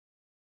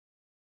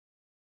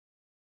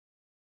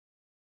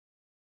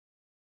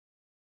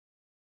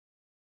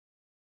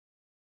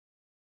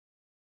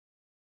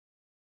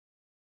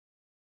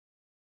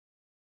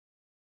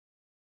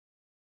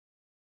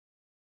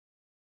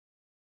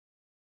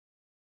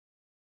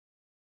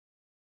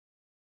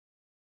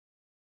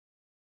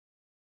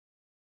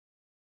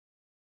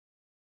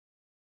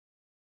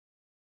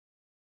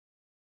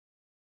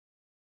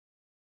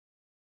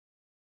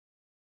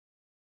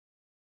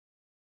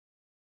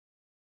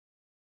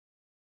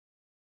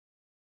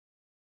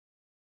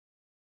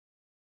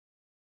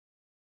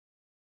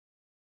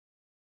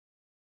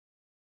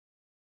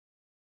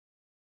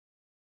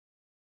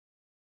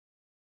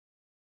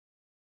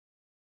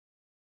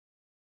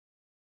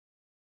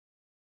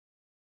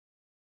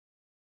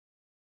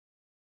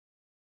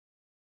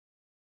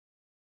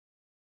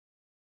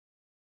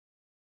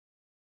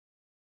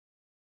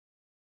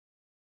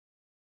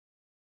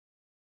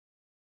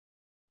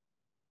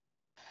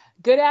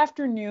Good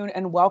afternoon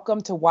and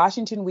welcome to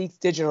Washington Week's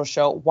digital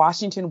show,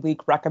 Washington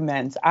Week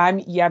Recommends.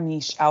 I'm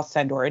Yamiche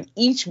Alcindor, and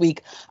each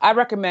week I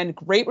recommend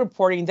great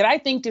reporting that I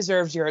think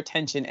deserves your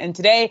attention. And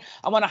today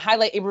I want to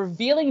highlight a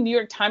revealing New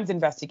York Times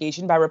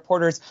investigation by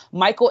reporters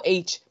Michael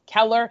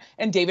Keller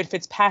and David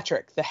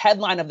Fitzpatrick. The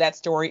headline of that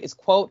story is,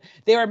 quote,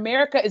 "Their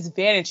America is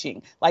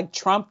vanishing. Like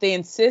Trump, they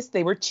insist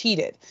they were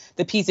cheated."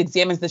 The piece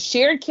examines the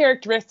shared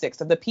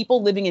characteristics of the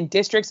people living in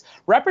districts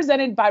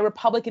represented by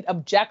Republican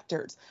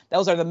objectors.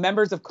 Those are the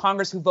members of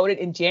Congress who voted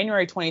in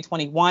January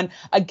 2021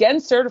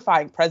 against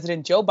certifying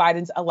President Joe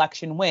Biden's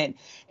election win.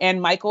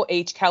 And Michael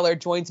Keller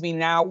joins me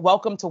now.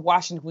 Welcome to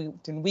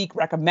Washington Week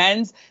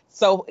Recommends.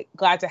 So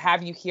glad to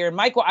have you here.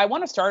 Michael, I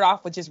want to start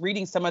off with just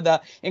reading some of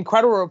the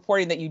incredible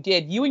reporting that you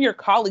did. You and your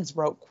colleagues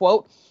wrote,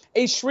 quote,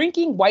 "A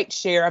shrinking white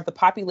share of the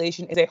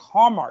population is a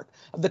hallmark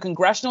of the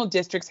congressional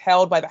districts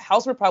held by the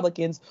House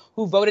Republicans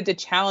who voted to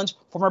challenge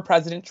former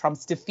President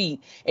Trump's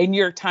defeat." A New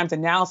York Times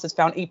analysis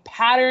found a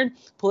pattern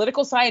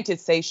political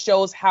scientists say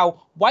shows how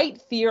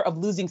white fear of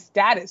losing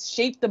status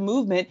shaped the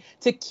movement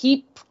to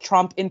keep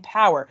Trump in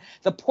power.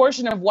 The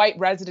portion of white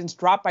residents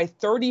dropped by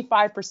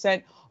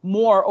 35%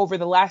 more over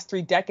the last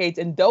 3 decades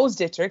in those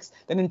districts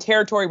than in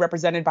territory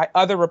represented by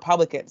other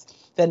Republicans.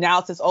 The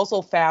analysis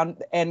also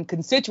found and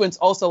constituents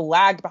also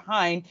lagged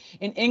behind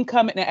in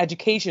income and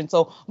education.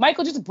 So,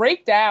 Michael, just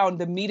break down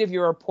the meat of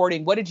your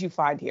reporting. What did you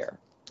find here?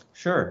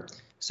 Sure.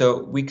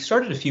 So we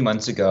started a few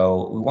months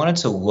ago. We wanted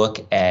to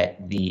look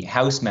at the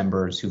House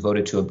members who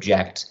voted to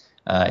object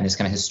in this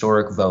kind of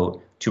historic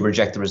vote to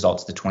reject the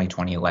results of the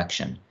 2020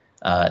 election.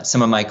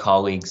 Some of my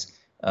colleagues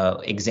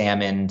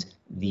examined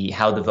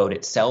how the vote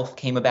itself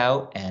came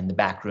about and the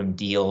backroom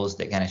deals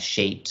that kind of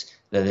shaped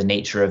the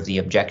nature of the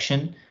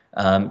objection.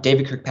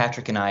 David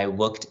Kirkpatrick and I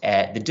looked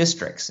at the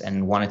districts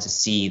and wanted to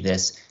see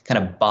this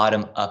kind of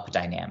bottom-up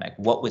dynamic.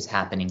 What was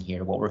happening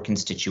here? What were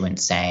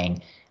constituents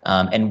saying?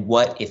 And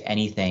what, if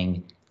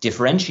anything,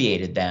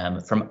 differentiated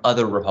them from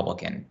other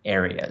Republican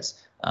areas?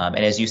 And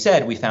as you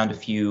said, we found a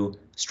few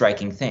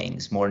striking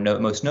things,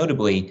 most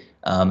notably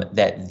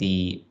that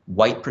the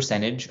white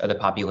percentage of the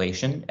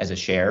population as a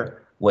share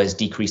was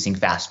decreasing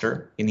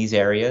faster in these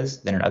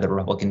areas than in other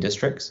Republican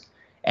districts,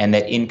 and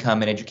that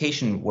income and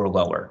education were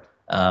lower.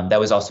 That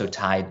was also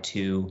tied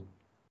to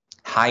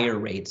higher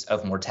rates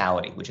of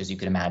mortality, which, as you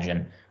can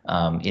imagine,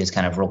 is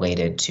kind of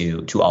related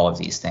to all of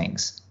these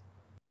things.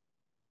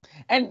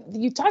 And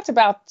you talked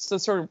about the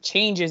sort of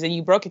changes, and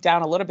you broke it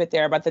down a little bit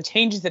there about the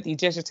changes that the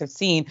districts have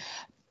seen.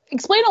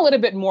 Explain a little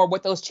bit more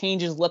what those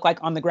changes look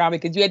like on the ground,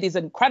 because you had these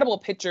incredible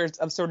pictures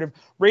of sort of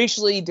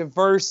racially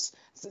diverse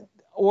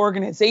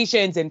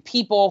organizations and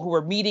people who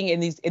are meeting in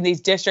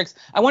these districts.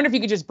 I wonder if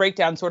you could just break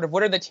down sort of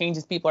what are the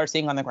changes people are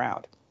seeing on the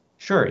ground.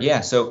 Sure.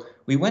 Yeah. So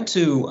we went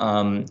to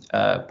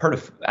part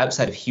of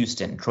outside of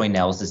Houston, Troy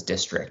Nels'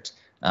 district,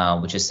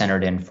 which is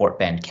centered in Fort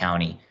Bend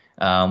County,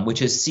 which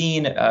has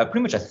seen pretty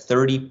much a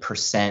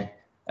 30%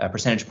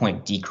 percentage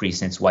point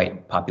decrease in its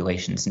white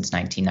population since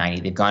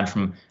 1990. They've gone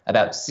from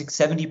about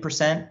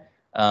 70%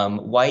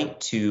 white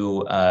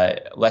to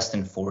less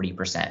than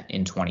 40%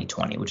 in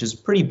 2020, which is a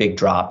pretty big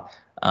drop.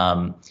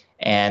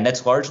 And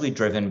that's largely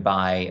driven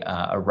by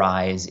a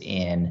rise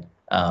in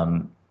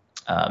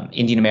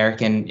Indian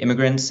American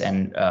immigrants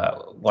and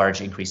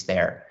large increase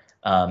there.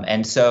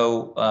 And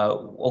so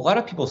a lot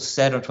of people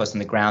said to us on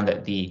the ground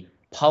that the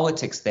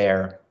politics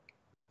there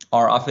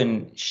are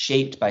often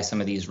shaped by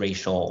some of these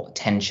racial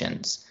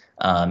tensions.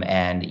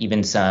 And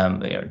even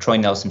Troy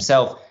Nels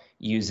himself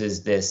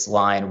uses this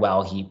line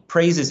while he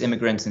praises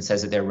immigrants and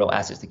says that they're real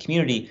assets to the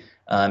community.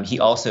 He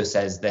also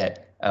says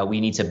that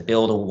we need to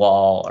build a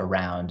wall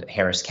around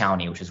Harris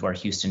County, which is where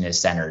Houston is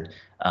centered,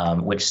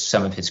 which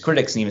some of his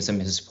critics and even some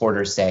of his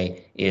supporters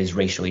say is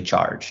racially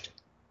charged.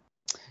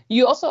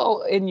 You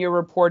also, in your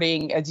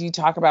reporting, as you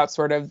talk about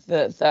sort of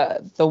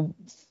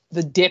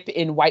the dip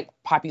in white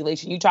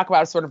population, you talk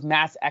about sort of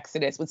mass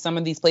exodus with some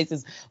of these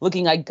places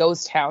looking like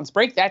ghost towns.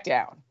 Break that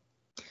down.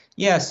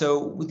 Yeah,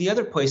 so the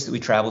other place that we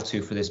traveled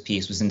to for this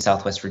piece was in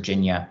Southwest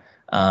Virginia.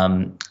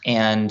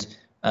 And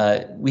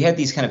we had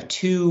these kind of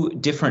two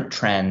different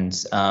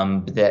trends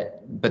but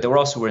they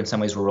were in some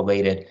ways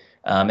related.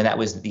 And that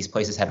was that these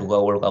places had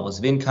lower levels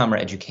of income or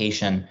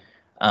education.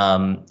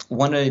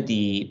 One of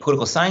the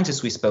political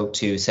scientists we spoke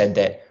to said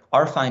that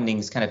our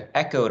findings kind of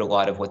echoed a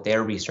lot of what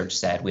their research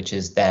said, which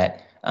is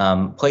that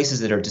places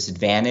that are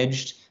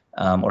disadvantaged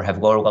or have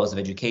lower levels of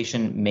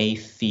education may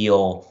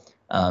feel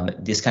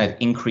this kind of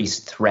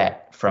increased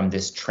threat from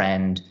this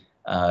trend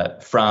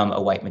from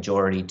a white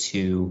majority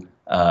to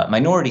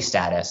minority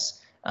status.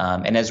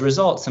 And as a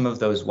result, some of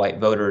those white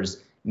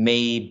voters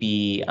may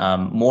be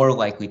more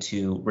likely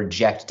to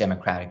reject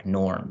democratic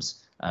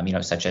norms,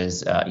 such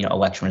as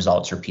election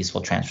results or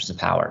peaceful transfers of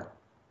power.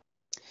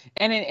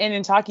 And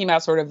in talking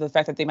about sort of the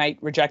fact that they might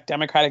reject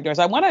democratic norms,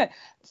 I want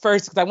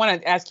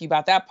to ask you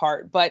about that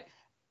part. But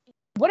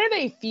what are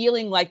they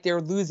feeling like they're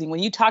losing?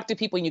 When you talk to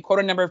people, and you quote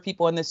a number of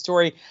people in this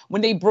story,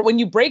 when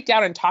you break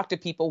down and talk to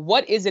people,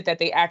 what is it that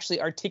they actually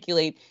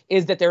articulate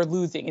is that they're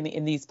losing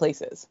in these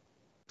places?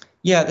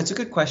 Yeah, that's a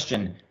good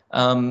question.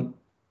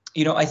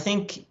 I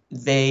think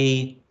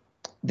they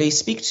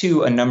speak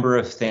to a number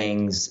of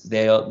things.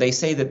 They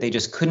say that they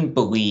just couldn't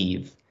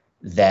believe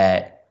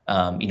that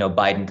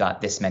Biden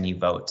got this many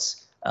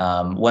votes.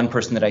 One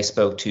person that I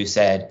spoke to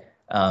said,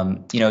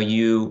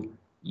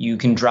 you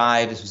can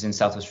drive. This was in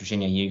Southwest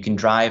Virginia. You can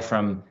drive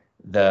from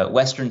the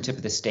western tip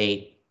of the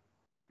state,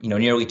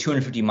 nearly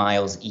 250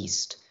 miles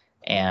east,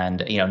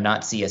 and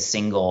not see a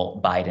single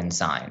Biden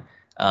sign.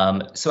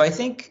 So I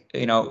think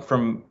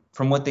from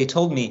what they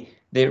told me,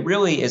 that it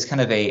really is kind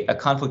of a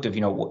conflict of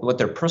what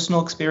their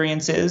personal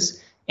experience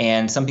is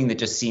and something that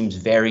just seems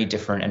very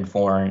different and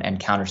foreign and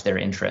counters their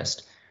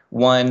interest.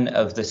 One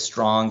of the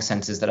strong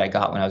senses that I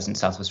got when I was in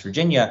Southwest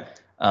Virginia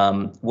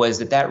was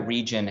that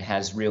region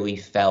has really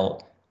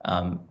felt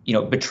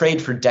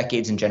betrayed for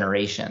decades and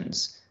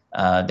generations.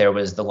 There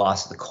was the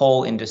loss of the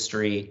coal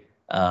industry.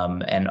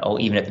 And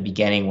even at the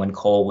beginning when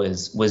coal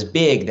was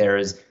big,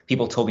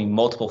 people told me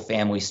multiple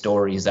family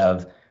stories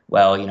of,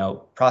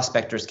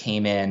 prospectors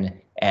came in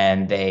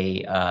and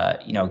they,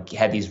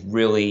 had these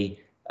really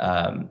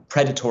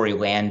predatory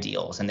land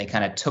deals, and they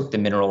kind of took the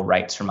mineral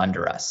rights from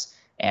under us.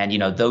 And,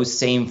 those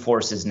same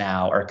forces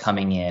now are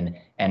coming in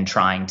and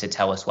trying to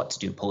tell us what to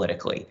do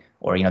politically.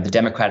 Or, the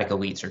Democratic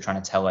elites are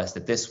trying to tell us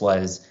that this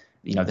was,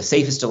 the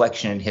safest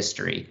election in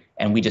history,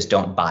 and we just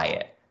don't buy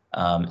it.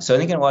 So I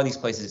think in a lot of these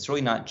places, it's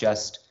really not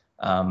just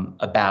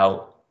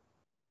about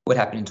what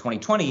happened in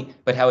 2020,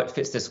 but how it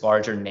fits this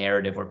larger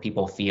narrative where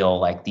people feel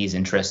like these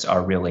interests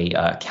are really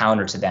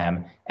counter to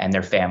them and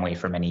their family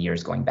for many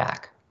years going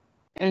back.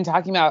 And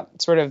talking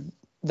about sort of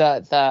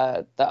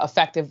the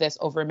effect of this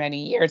over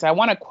many years, I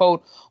want to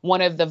quote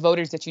one of the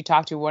voters that you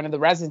talked to, one of the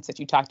residents that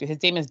you talked to.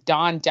 His name is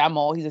Don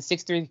Demmel. He's a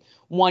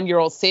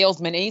 61-year-old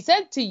salesman. And he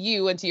said to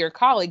you and to your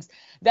colleagues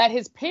that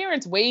his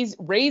parents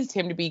raised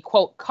him to be,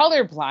 quote,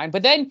 colorblind.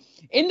 But then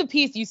in the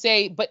piece you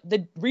say, but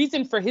the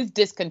reason for his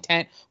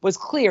discontent was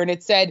clear. And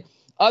it said,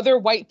 other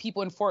white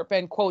people in Fort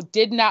Bend, quote,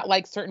 did not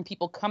like certain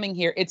people coming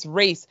here. It's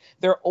race.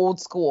 They're old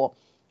school.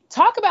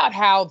 Talk about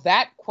how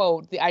that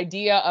quote, the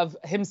idea of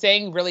him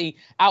saying really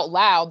out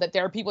loud that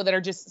there are people that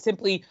are just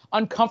simply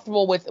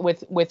uncomfortable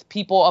with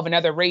people of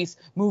another race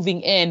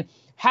moving in,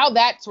 how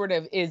that sort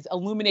of is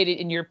illuminated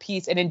in your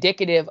piece and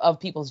indicative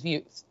of people's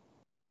views.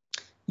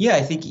 Yeah,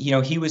 I think,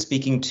 he was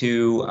speaking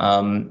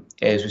to,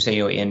 as we say,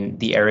 in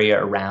the area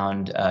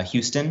around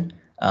Houston,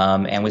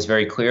 and was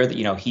very clear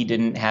that, he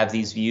didn't have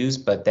these views,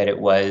 but that it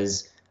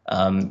was,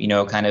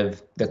 kind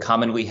of the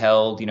commonly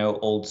held,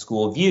 old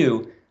school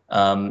view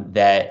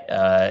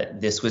that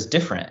this was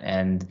different.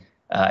 And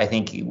I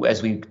think,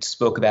 as we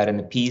spoke about in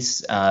the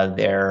piece,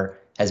 there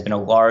has been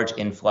a large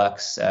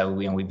influx.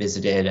 We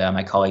visited,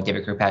 my colleague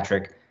David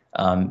Kirkpatrick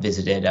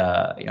visited,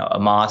 a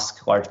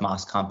mosque, large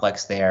mosque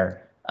complex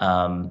there.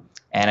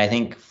 And I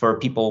think for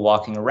people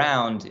walking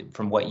around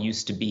from what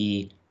used to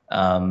be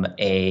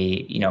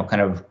a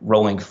kind of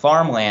rolling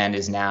farmland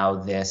is now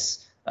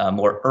this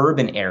more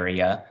urban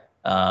area,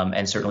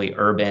 and certainly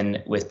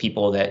urban with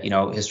people that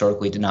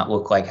historically did not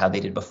look like how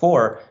they did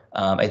before.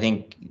 I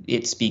think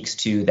it speaks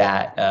to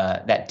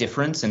that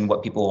difference and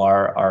what people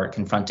are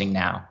confronting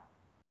now.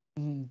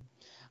 Mm-hmm.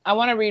 I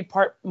want to read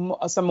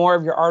some more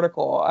of your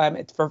article.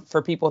 It's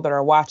for people that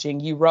are watching.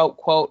 You wrote,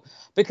 quote,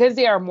 because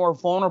they are more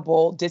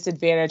vulnerable,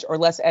 disadvantaged, or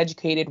less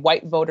educated,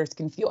 white voters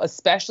can feel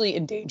especially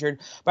endangered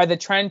by the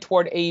trend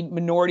toward a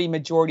minority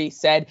majority,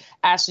 said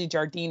Ashley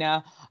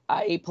Jardina,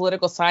 a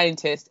political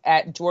scientist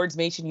at George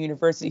Mason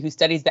University who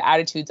studies the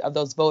attitudes of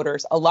those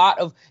voters.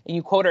 And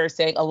you quote her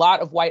saying, a lot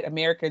of white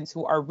Americans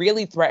who are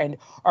really threatened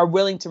are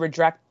willing to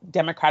reject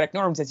democratic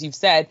norms, as you've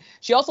said.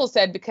 She also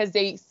said because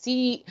they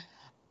see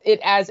it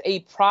as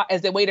a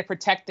way to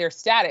protect their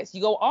status.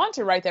 You go on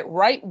to write that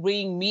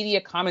right-wing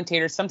media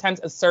commentators sometimes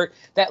assert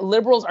that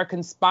liberals are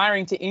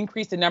conspiring to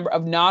increase the number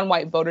of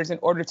non-white voters in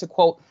order to,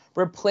 quote,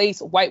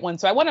 replace white ones.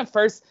 So I want to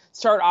first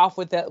start off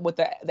with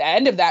the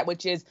end of that,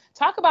 which is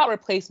talk about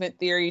replacement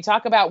theory,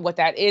 talk about what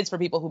that is for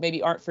people who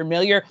maybe aren't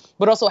familiar,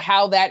 but also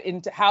how that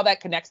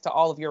connects to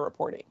all of your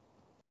reporting.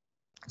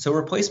 So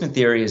replacement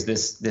theory is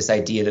this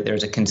idea that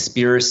there's a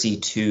conspiracy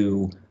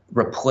to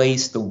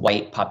replace the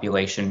white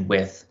population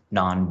with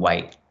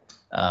non-white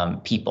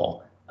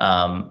people,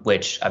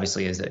 which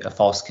obviously is a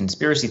false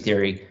conspiracy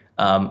theory.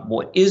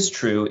 What is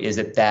true is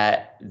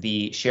that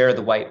the share of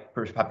the white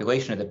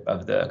population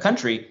of the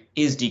country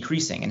is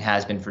decreasing and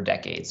has been for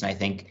decades. And I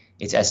think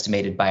it's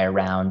estimated by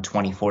around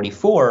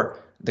 2044,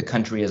 the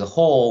country as a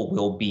whole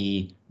will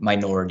be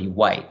minority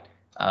white.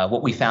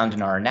 What we found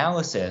in our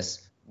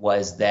analysis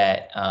was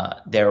that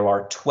there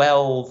are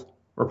 12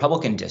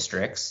 Republican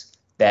districts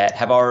that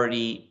have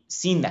already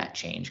seen that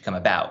change come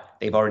about.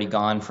 They've already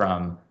gone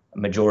from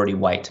majority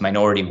white to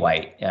minority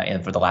white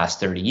for the last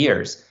 30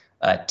 years.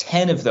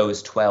 10 of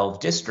those 12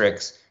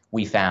 districts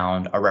we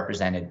found are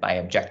represented by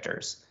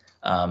objectors.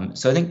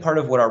 So I think part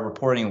of what our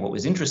reporting, what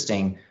was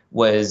interesting,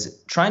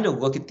 was trying to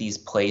look at these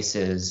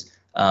places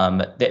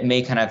that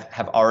may kind of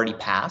have already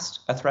passed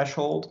a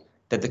threshold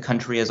that the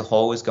country as a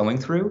whole is going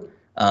through,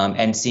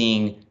 and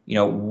seeing,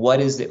 what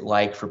is it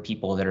like for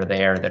people that are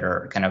there that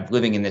are kind of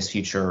living in this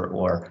future,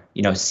 or,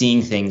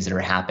 seeing things that are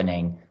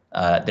happening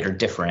that are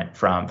different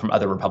from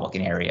other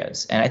Republican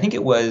areas. And I think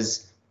that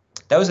was,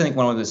 I think,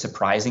 one of the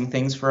surprising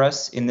things for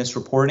us in this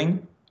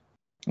reporting,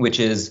 which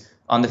is,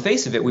 on the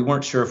face of it, we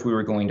weren't sure if we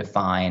were going to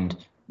find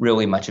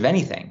really much of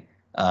anything.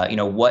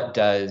 What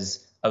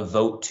does a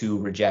vote to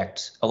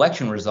reject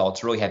election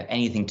results really have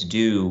anything to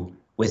do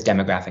with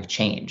demographic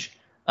change?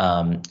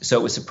 So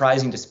it was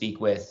surprising to speak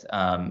with,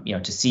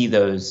 to see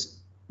those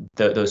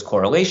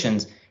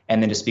correlations,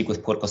 and then to speak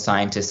with political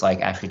scientists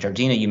like Ashley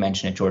Jardina, you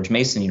mentioned, at George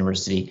Mason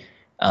University,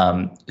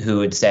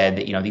 who had said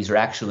that, these are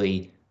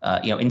actually,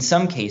 in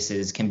some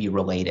cases can be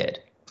related.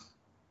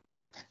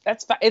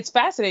 It's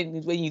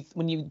fascinating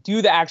when you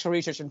do the actual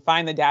research and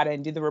find the data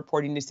and do the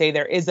reporting to say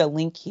there is a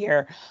link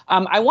here.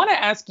 I want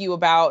to ask you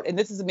about, and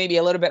this is maybe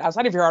a little bit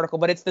outside of your article,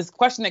 but it's this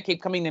question that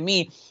kept coming to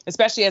me,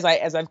 especially as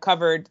I've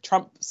covered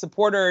Trump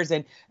supporters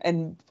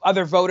and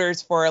other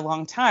voters for a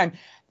long time.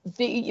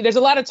 There's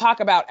a lot of talk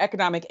about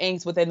economic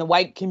angst within the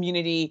white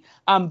community,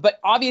 but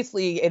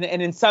obviously, and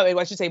in some,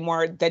 I should say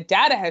more, that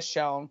data has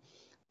shown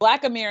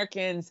Black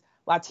Americans,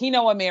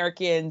 Latino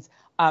Americans,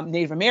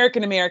 Native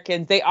American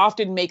Americans, they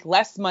often make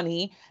less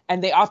money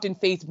and they often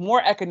face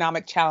more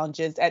economic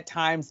challenges at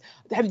times.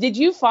 Did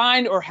you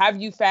find, or have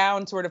you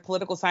found, sort of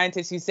political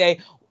scientists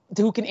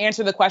who can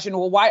answer the question,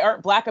 well, why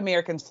aren't Black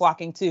Americans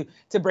flocking to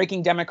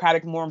breaking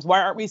democratic norms?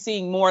 Why aren't we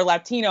seeing more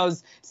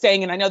Latinos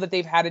saying, and I know that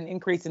they've had an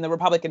increase in the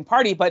Republican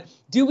Party, but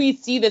do we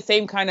see the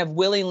same kind of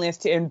willingness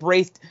to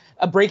embrace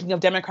a breaking of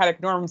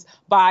democratic norms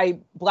by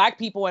Black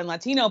people and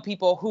Latino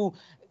people who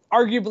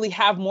arguably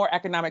have more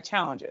economic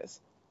challenges?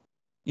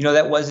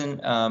 That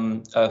wasn't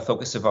a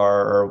focus of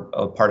or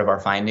a part of our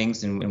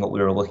findings and what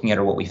we were looking at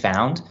or what we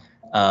found.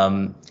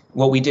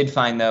 What we did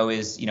find, though,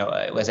 is,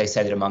 as I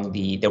said,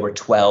 there were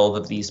 12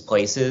 of these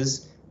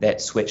places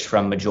that switched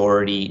from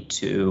majority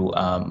to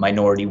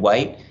minority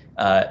white.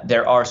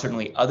 There are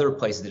certainly other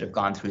places that have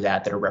gone through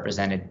that are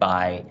represented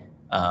by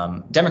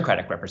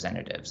Democratic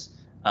representatives.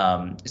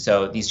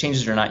 So these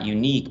changes are not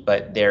unique,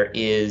 but there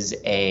is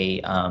a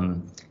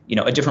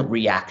different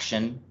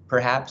reaction,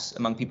 perhaps,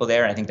 among people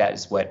there. And I think that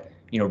is what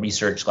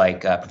research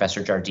like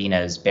Professor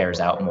Jardina's bears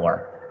out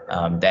more.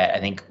 That I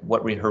think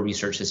what her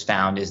research has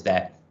found is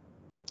that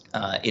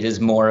it is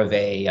more of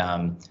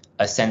a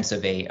sense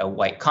of a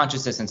white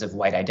consciousness, sense of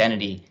white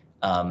identity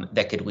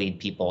that could lead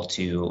people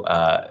to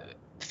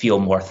feel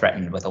more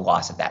threatened with a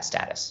loss of that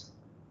status.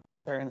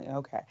 Certainly.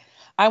 Okay.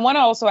 I want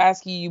to also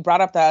ask you, you brought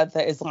up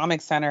the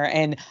Islamic Center,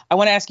 and I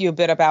want to ask you a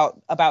bit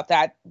about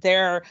that.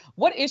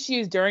 What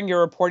issues during your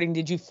reporting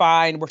did you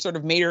find were sort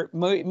of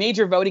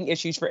major voting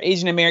issues for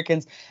Asian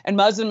Americans and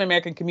Muslim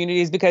American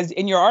communities? Because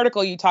in your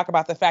article, you talk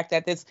about the fact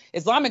that this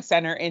Islamic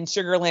Center in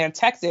Sugar Land,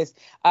 Texas,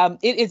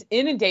 it is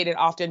inundated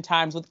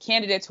oftentimes with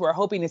candidates who are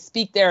hoping to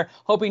speak there,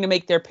 hoping to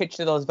make their pitch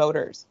to those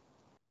voters.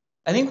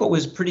 I think what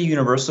was pretty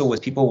universal was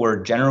people were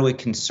generally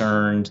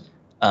concerned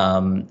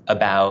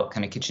about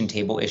kind of kitchen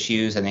table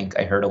issues. I think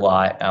I heard a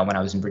lot when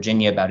I was in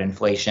Virginia about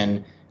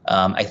inflation.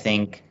 I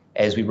think,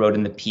 as we wrote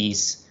in the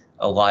piece,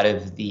 a lot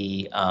of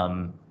the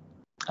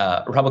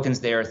Republicans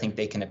there think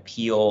they can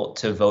appeal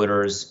to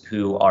voters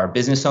who are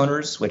business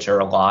owners, which are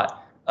a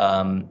lot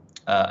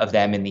of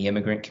them in the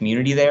immigrant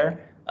community there,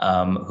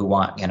 who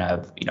want kind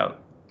of,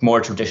 more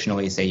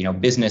traditionally, say,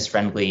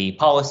 business-friendly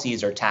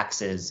policies or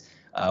taxes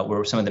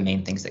were some of the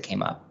main things that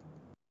came up.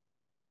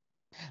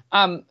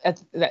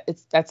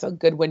 That's a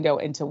good window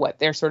into what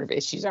their sort of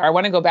issues are. I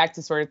want to go back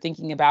to sort of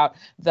thinking about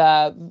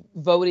the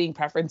voting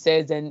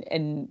preferences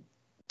and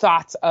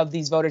thoughts of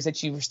these voters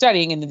that you were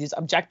studying in these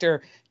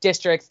objector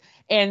districts.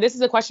 And this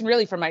is a question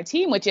really from my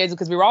team, which is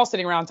because we were all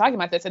sitting around talking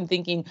about this and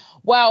thinking,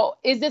 well,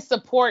 is this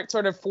support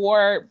sort of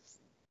for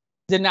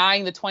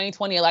denying the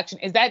 2020 election?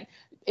 Is that,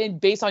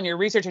 based on your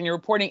research and your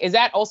reporting, is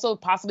that also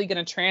possibly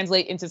going to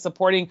translate into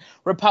supporting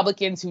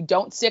Republicans who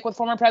don't stick with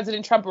former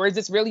President Trump? Or is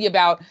this really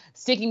about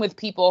sticking with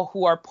people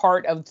who are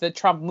part of the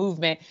Trump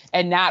movement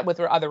and not with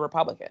other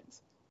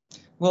Republicans?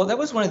 Well, that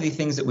was one of the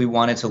things that we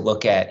wanted to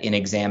look at in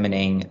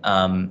examining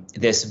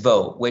this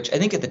vote, which I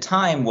think at the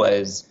time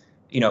was,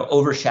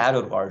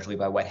 overshadowed largely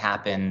by what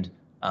happened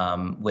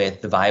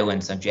with the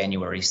violence on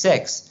January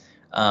 6th.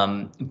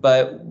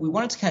 But we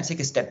wanted to kind of take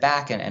a step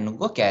back and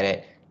look at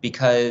it,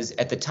 because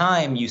at the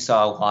time you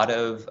saw a lot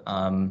of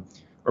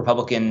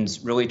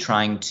Republicans really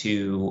trying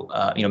to,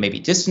 maybe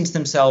distance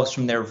themselves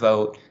from their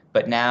vote.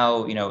 But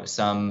now,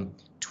 some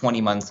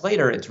 20 months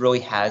later, it really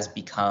has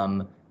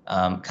become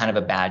kind of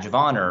a badge of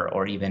honor,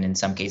 or even in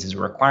some cases a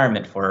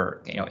requirement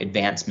for,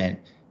 advancement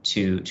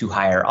to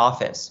higher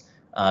office.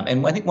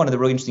 And I think one of the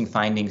really interesting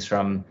findings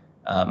from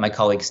my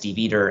colleagues Steve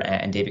Eder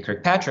and David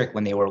Kirkpatrick,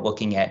 when they were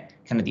looking at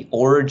kind of the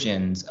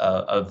origins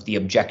of the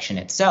objection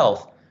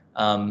itself,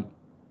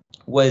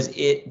 was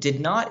it did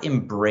not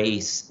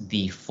embrace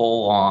the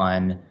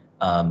full-on,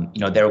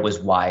 there was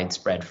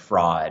widespread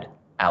fraud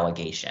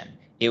allegation.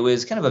 it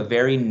was kind of a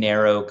very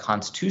narrow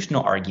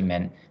constitutional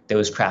argument that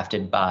was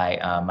crafted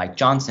by Mike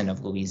Johnson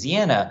of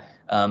Louisiana,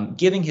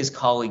 giving his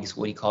colleagues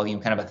what he called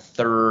kind of a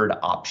third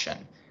option,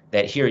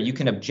 that here you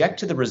can object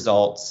to the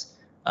results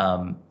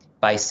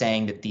by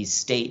saying that these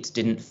states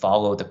didn't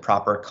follow the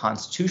proper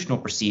constitutional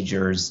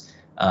procedures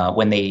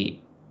when they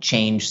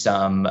changed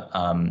some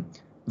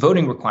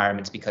voting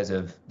requirements because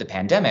of the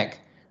pandemic,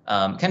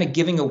 kind of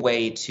giving a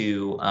way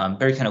to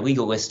very kind of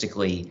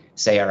legalistically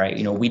say, all right,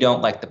 we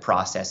don't like the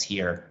process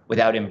here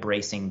without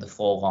embracing the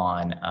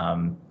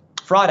full-on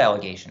fraud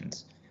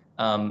allegations.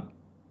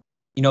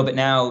 But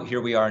now here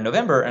we are in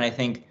November, and I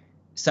think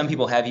some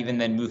people have even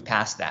then moved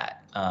past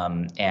that.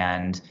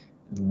 And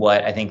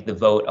what I think the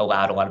vote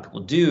allowed a lot of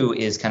people to do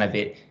is kind of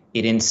it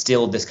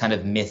instilled this kind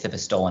of myth of a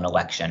stolen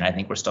election. I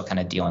think we're still kind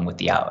of dealing with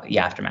the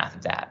aftermath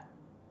of that.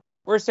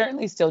 We're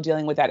certainly still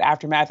dealing with that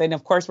aftermath. And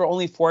of course, we're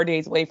only 4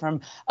 days away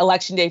from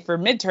Election Day for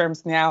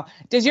midterms now.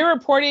 Does your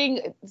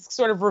reporting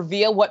sort of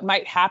reveal what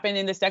might happen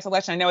in this next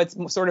election? I know it's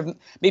sort of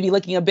maybe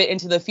looking a bit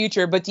into the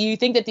future, but do you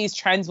think that these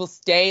trends will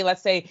stay?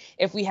 Let's say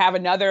if we have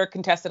another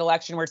contested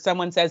election where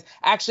someone says,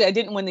 actually, I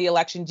didn't win the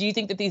election. Do you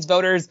think that these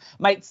voters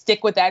might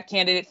stick with that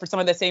candidate for some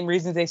of the same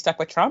reasons they stuck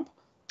with Trump?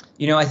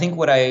 I think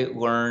what I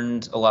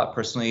learned a lot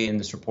personally in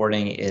this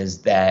reporting is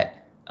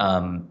that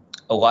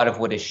a lot of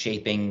what is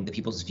shaping the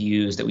people's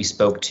views that we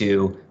spoke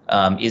to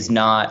is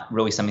not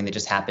really something that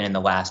just happened in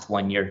the last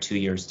 1 year, 2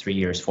 years, 3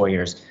 years, 4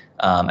 years.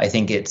 I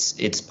think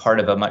it's part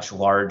of a much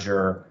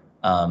larger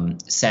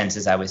sense,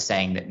 as I was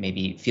saying, that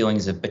maybe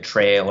feelings of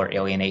betrayal or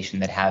alienation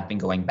that have been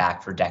going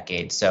back for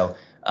decades. So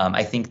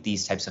I think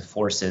these types of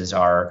forces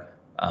are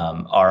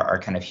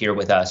kind of here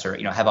with us, or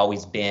have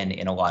always been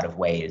in a lot of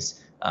ways,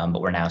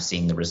 but we're now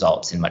seeing the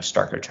results in much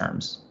starker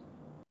terms.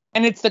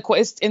 And it's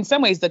in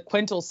some ways the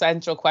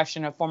quintessential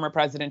question of former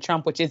President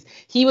Trump, which is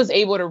he was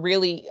able to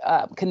really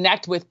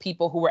connect with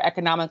people who were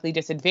economically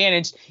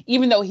disadvantaged,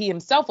 even though he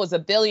himself was a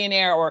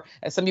billionaire, or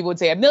as some people would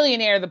say, a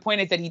millionaire. The point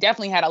is that he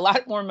definitely had a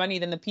lot more money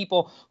than the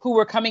people who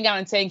were coming out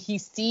and saying, he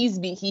sees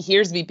me, he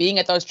hears me. Being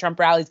at those Trump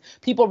rallies,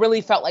 people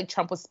really felt like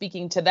Trump was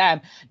speaking to them.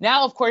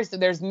 Now, of course,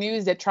 there's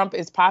news that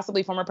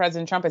former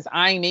President Trump is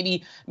eyeing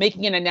maybe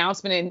making an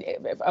announcement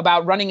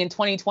about running in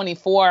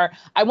 2024.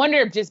 I wonder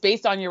if, just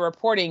based on your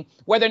reporting,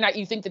 whether or not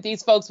you think that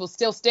these folks will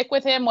still stick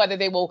with him, whether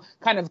they will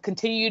kind of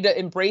continue to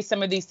embrace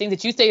some of these things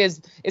that you say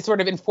is sort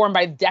of informed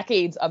by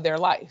decades of their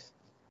life.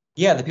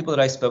 Yeah, the people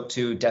that I spoke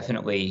to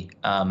definitely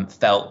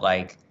felt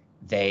like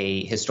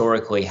they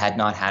historically had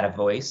not had a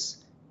voice,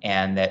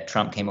 and that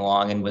Trump came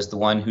along and was the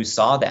one who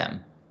saw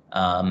them.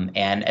 And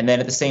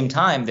then at the same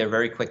time, they're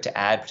very quick to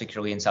add,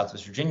 particularly in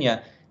Southwest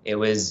Virginia, it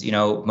was,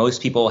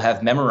 most people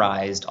have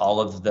memorized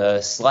all of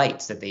the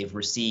slights that they've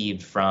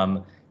received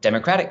from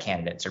Democratic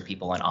candidates or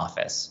people in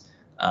office.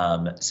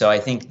 So I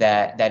think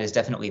that is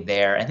definitely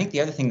there. I think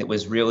the other thing that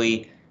was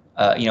really,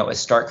 a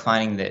stark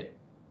finding that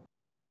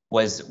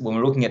was when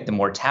we're looking at the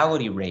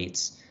mortality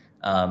rates,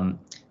 the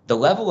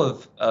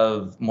level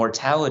of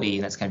mortality,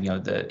 and that's kind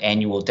of, the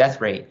annual death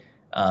rate,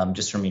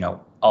 just from,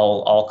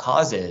 all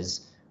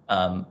causes,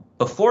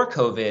 before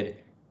COVID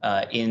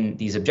in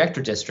these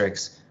objector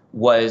districts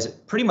was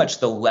pretty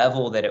much the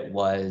level that it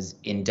was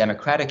in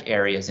Democratic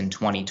areas in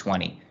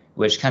 2020,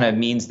 which kind of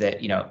means that,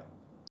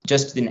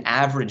 just an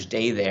average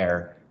day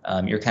there,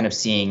 you're kind of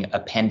seeing a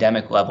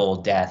pandemic level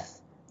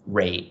death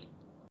rate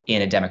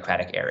in a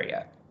Democratic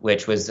area,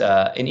 which was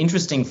an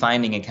interesting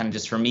finding, and kind of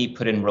just for me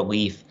put in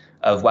relief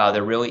of, wow,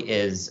 there really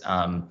is,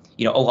 a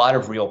lot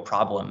of real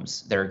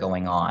problems that are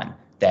going on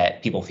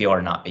that people feel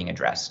are not being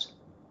addressed.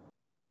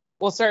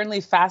 Well, certainly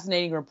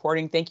fascinating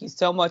reporting. Thank you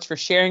so much for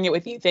sharing it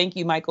with you. Thank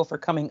you, Michael, for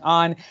coming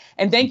on.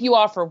 And thank you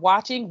all for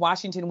watching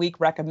Washington Week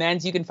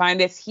Recommends. You can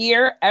find us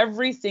here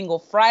every single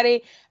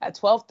Friday at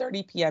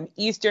 12:30 p.m.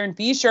 Eastern.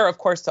 Be sure, of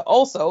course, to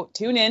also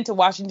tune in to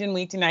Washington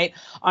Week tonight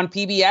on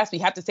PBS. We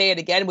have to say it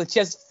again, with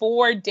just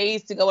 4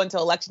 days to go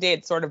until Election Day.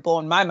 It's sort of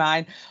blowing my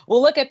mind.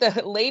 We'll look at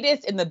the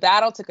latest in the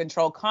battle to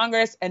control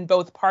Congress and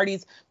both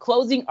parties'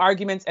 closing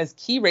arguments as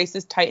key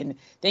races tighten.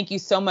 Thank you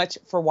so much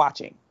for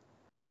watching.